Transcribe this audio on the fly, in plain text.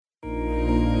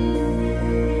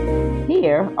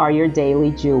here are your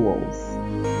daily jewels.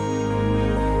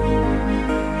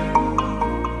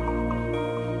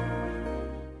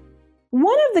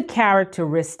 One of the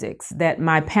characteristics that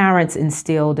my parents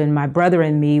instilled in my brother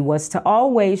and me was to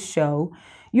always show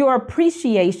your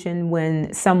appreciation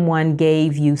when someone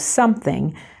gave you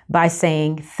something by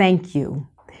saying thank you.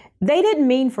 They didn't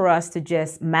mean for us to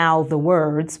just mouth the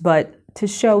words, but to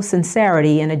show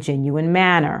sincerity in a genuine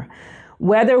manner.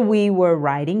 Whether we were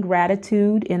writing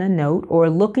gratitude in a note or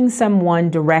looking someone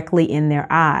directly in their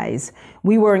eyes,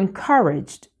 we were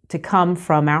encouraged to come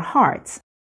from our hearts.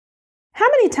 How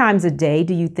many times a day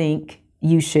do you think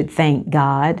you should thank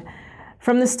God?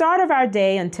 From the start of our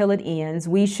day until it ends,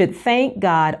 we should thank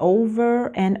God over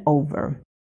and over.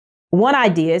 One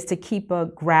idea is to keep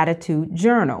a gratitude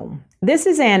journal. This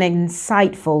is an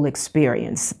insightful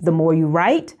experience. The more you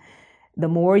write, the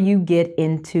more you get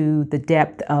into the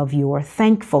depth of your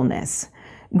thankfulness.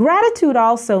 Gratitude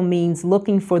also means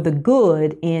looking for the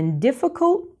good in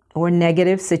difficult or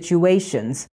negative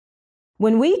situations.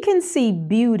 When we can see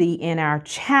beauty in our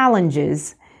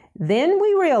challenges, then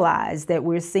we realize that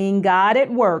we're seeing God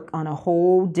at work on a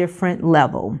whole different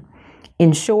level.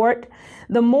 In short,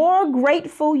 the more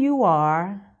grateful you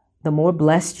are, the more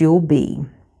blessed you'll be.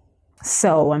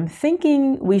 So I'm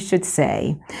thinking we should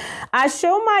say, I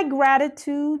show my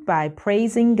gratitude by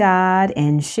praising God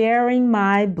and sharing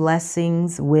my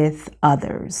blessings with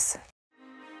others.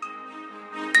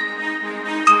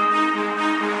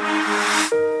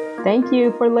 Thank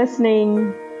you for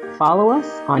listening. Follow us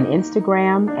on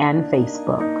Instagram and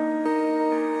Facebook.